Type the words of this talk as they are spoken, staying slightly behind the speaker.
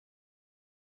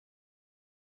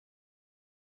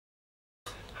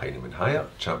Heinemann Higher,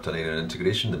 Chapter 9 on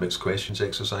Integration, the mixed questions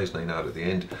exercise, 9R at the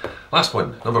end. Last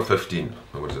one, number 15.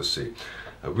 What does this say?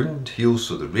 A wound heals,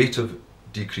 so the rate of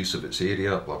decrease of its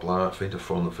area, blah blah, find a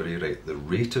formula for A, right? The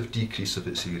rate of decrease of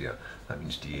its area, that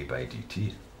means dA by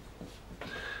dt.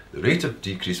 The rate of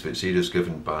decrease of its area is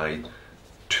given by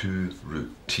 2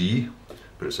 root t,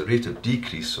 but it's a rate of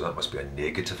decrease, so that must be a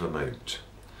negative amount,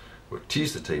 where t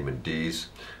is the time in days,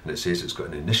 and it says it's got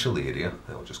an initial area,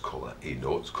 I'll just call that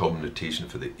A0, it's common notation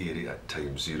for the area at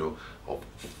time 0 of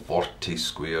 40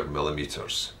 square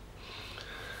millimetres.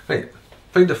 Right,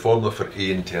 find a formula for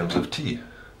A in terms of t.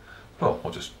 Well,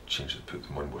 I'll just change it, put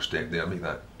them one more step there, make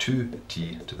that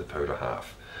 2t to the power of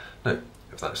half. Now,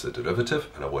 if that's the derivative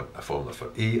and I want a formula for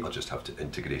A, I'll just have to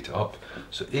integrate it up.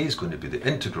 So A is going to be the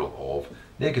integral of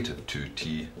negative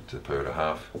 2t to the power of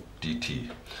half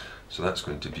dt. So that's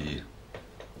going to be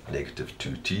negative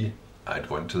 2t, add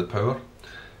 1 to the power,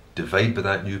 divide by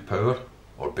that new power,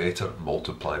 or better,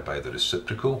 multiply by the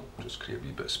reciprocal, just create a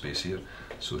wee bit of space here,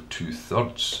 so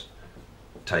 2/3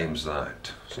 times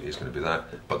that, so A is going to be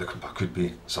that, but there could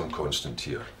be some constant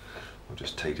here. I'll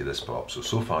just tidy this part up.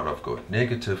 So far I've got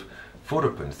negative 4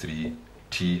 upon 3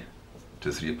 t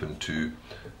to 3 upon 2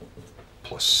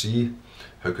 plus c.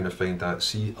 How can I find that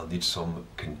c? I'll need some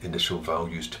initial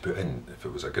values to put in. If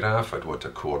it was a graph, I'd want a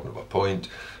coordinate of a point.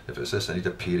 If it's this, I need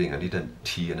a pairing, I need a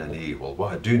t and an a. Well,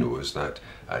 what I do know is that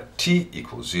at t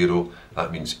equals 0,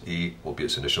 that means a will be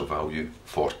its initial value,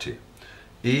 40.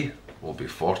 A will be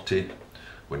 40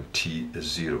 when t is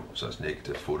 0. So that's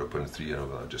negative 4 upon 3,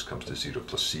 and that just comes to 0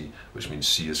 plus c, which means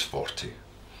c is 40.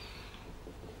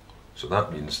 So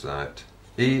that means that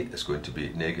A is going to be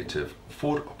negative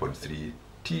 4 upon 3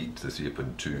 t to the 3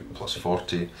 upon 2 plus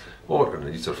 40, or in a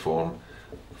neater form,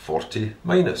 40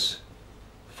 minus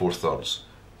 4/3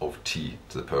 of t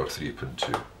to the power 3 upon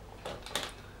 2.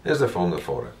 Here's the formula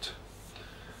for it.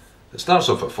 It starts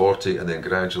off at 40 and then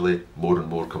gradually more and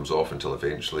more comes off until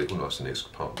eventually, oh no, that's the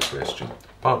next part of the question.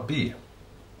 Part B.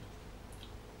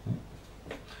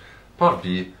 Part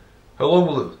B. How long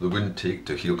will the wound take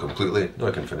to heal completely? Now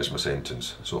I can finish my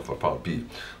sentence. So for part B.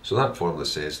 So that formula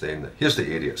says then, that here's the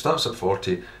area. It starts at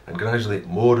 40 and gradually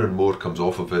more and more comes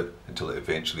off of it until it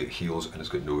eventually heals and it's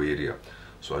got no area.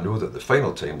 So I know that the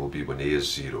final time will be when A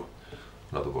is 0.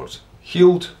 In other words,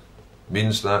 healed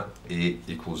means that A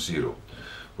equals 0,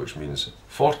 which means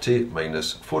 40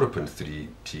 minus 4 upon 3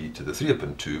 t to the 3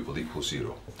 upon 2 will equal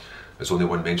 0. There's only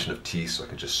one mention of t, so I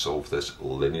can just solve this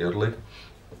linearly.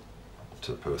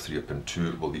 To the power 3 upon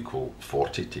 2 will equal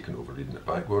 40, taking over reading it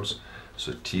backwards.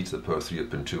 So t to the power 3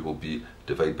 upon 2 will be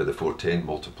divide by the 410,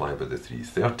 multiply by the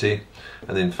 330.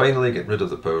 And then finally, getting rid of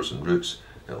the powers and roots,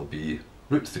 it'll be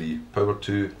root 3 power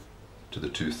 2 to the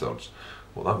 2/3.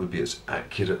 Well, that would be its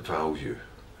accurate value.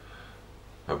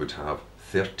 I would have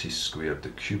 30 squared, the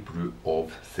cube root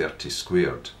of 30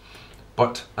 squared.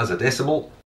 But as a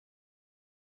decimal,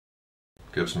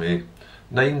 gives me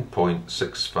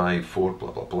 9.654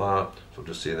 blah blah blah, so I'll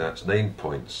just say that's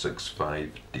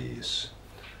 9.65 days.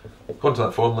 According to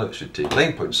that formula, it should take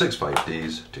 9.65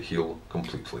 days to heal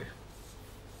completely.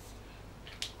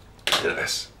 There it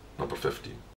is, number 15.